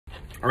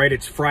All right,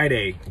 it's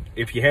Friday.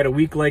 If you had a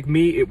week like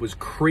me, it was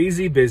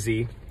crazy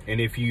busy.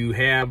 And if you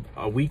have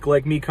a week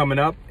like me coming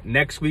up,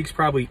 next week's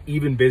probably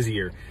even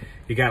busier.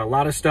 You got a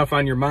lot of stuff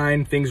on your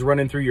mind, things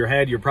running through your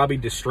head. You're probably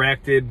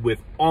distracted with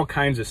all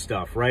kinds of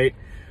stuff, right?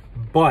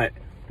 But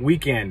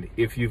weekend,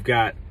 if you've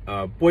got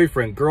a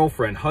boyfriend,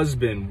 girlfriend,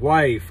 husband,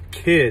 wife,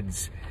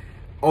 kids,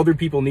 other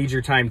people need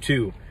your time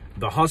too.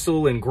 The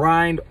hustle and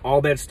grind,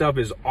 all that stuff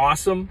is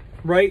awesome,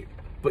 right?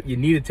 But you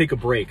need to take a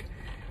break.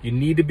 You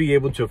need to be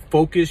able to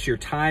focus your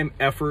time,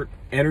 effort,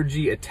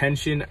 energy,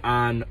 attention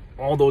on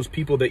all those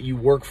people that you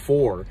work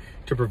for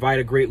to provide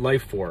a great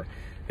life for,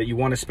 that you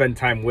want to spend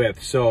time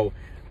with. So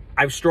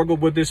I've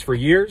struggled with this for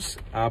years,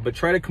 but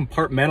try to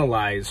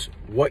compartmentalize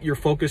what you're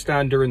focused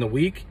on during the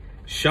week.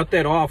 Shut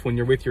that off when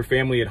you're with your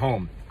family at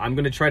home. I'm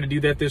going to try to do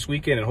that this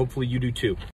weekend, and hopefully you do too.